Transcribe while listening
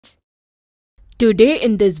Today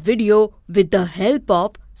in this video, with the help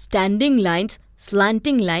of standing lines,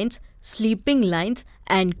 slanting lines, sleeping lines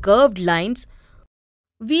and curved lines,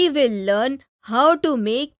 we will learn how to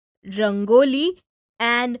make rangoli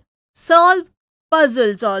and solve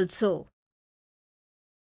puzzles also.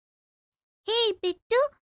 Hey Bittu,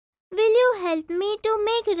 will you help me to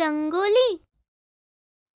make rangoli?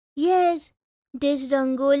 Yes, this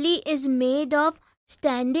rangoli is made of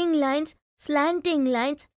standing lines, slanting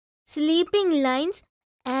lines, sleeping lines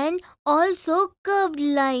and also curved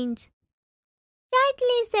lines.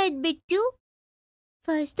 Rightly said, Bittu.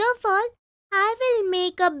 First of all, I will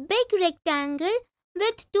make a big rectangle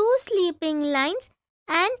with 2 sleeping lines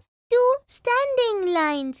and 2 standing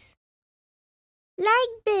lines.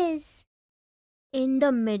 Like this. In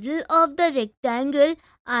the middle of the rectangle,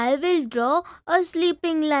 I will draw a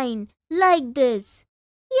sleeping line like this.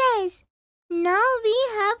 Yes, now we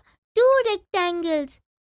have 2 rectangles.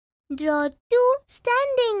 Draw 2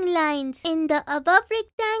 standing lines in the above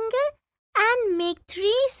rectangle and make 3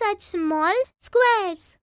 such small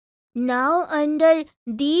squares. Now under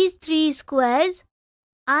these 3 squares,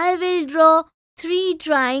 I will draw 3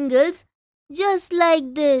 triangles just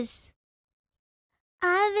like this.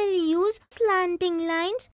 I will use slanting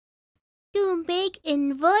lines to make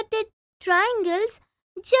inverted triangles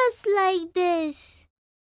just like this.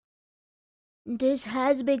 This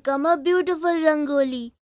has become a beautiful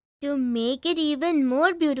rangoli. To make it even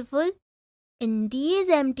more beautiful, in these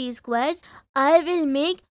empty squares, I will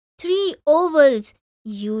make 3 ovals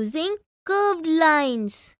using curved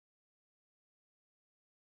lines.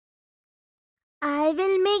 I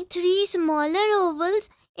will make 3 smaller ovals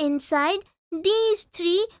inside these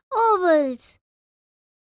 3 ovals.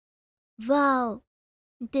 Wow,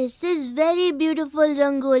 this is very beautiful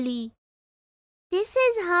rangoli. This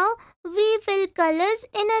is how we fill colors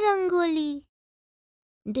in a rangoli.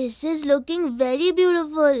 This is looking very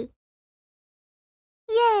beautiful.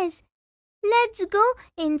 Yes, let's go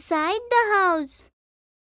inside the house.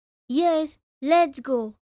 Yes, let's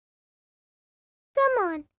go. Come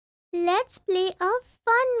on, let's play a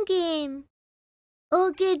fun game.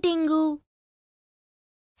 Okay, Tingu.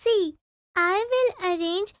 See, I will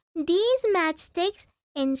arrange these matchsticks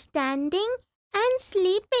in standing and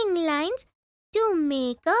sleeping lines to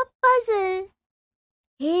make a puzzle.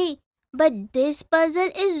 Hey, but this puzzle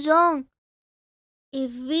is wrong.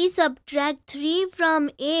 If we subtract 3 from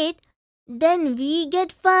 8, then we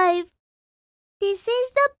get 5. This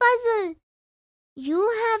is the puzzle.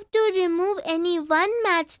 You have to remove any one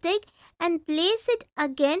matchstick and place it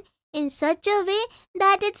again in such a way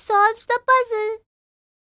that it solves the puzzle.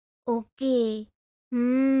 Okay.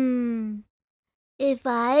 If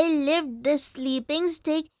I lift this sleeping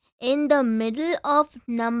stick in the middle of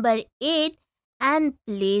number 8 and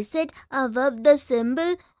place it above the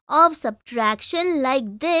symbol of subtraction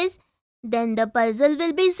like this, then the puzzle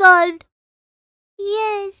will be solved.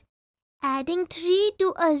 Yes, adding 3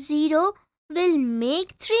 to a 0 will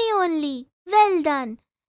make 3 only. Well done.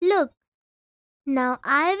 Look, now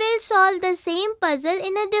I will solve the same puzzle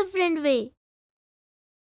in a different way.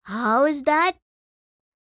 How is that?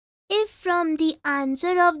 If from the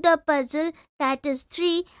answer of the puzzle, that is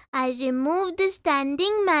 3, I remove the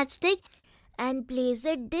standing matchstick and place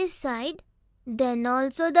it this side, then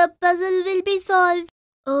also the puzzle will be solved.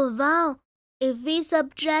 Oh wow! If we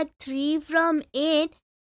subtract 3 from 8,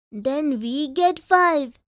 then we get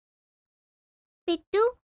 5. Pittu,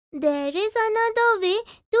 there is another way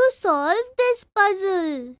to solve this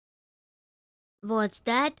puzzle. What's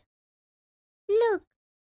that? Look,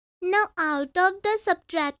 now out of the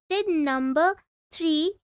subtracted number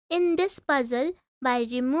 3 in this puzzle, by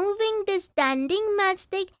removing the standing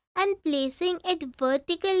matchstick and placing it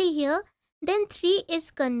vertically here, then 3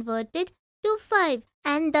 is converted to 5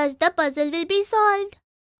 and thus the puzzle will be solved.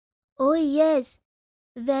 Oh yes,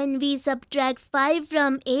 when we subtract 5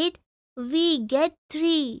 from 8, we get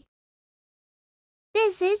 3.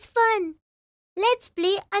 This is fun. Let's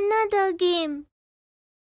play another game.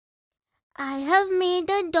 I have made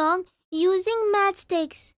a dog using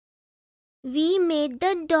matchsticks. We made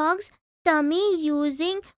the dog's tummy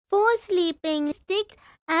using 4 sleeping sticks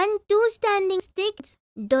and 2 standing sticks.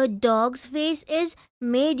 The dog's face is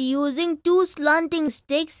made using 2 slanting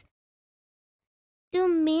sticks. To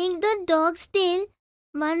make the dog's tail,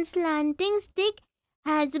 1 slanting stick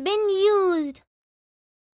has been used.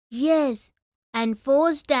 Yes, and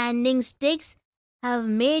 4 standing sticks have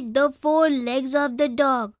made the 4 legs of the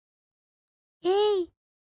dog. Hey,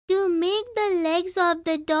 to make the legs of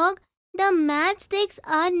the dog, the matchsticks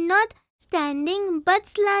are not standing but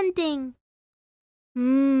slanting.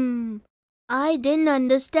 I didn't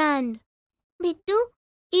understand. Bittu,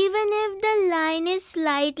 even if the line is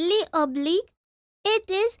slightly oblique, it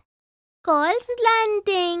is called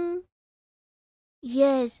slanting.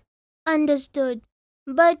 Yes, understood.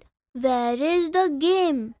 But where is the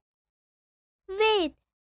game? Wait,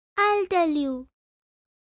 I'll tell you.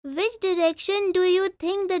 Which direction do you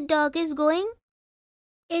think the dog is going?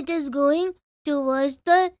 It is going towards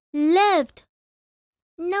the left.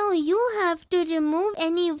 Now you have to remove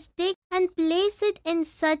any stick and place it in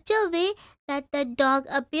such a way that the dog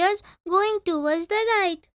appears going towards the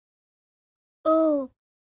right. Oh,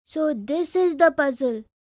 so this is the puzzle.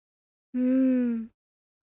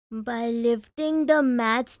 By lifting the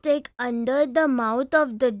matchstick under the mouth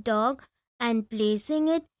of the dog and placing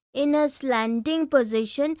it in a slanting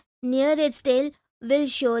position near its tail will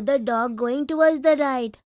show the dog going towards the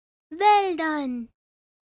right. Well done.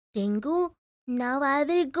 Ringu, now I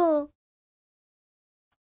will go.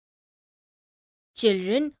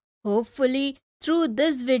 Children, hopefully through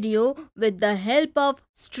this video with the help of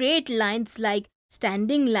straight lines like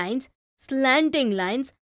standing lines, slanting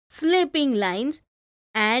lines, slipping lines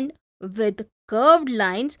and with curved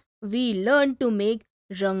lines, we learned to make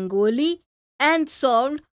rangoli and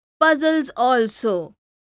solved puzzles also.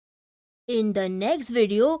 In the next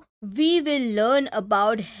video, we will learn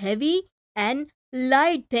about heavy and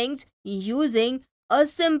light things using a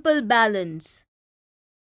simple balance.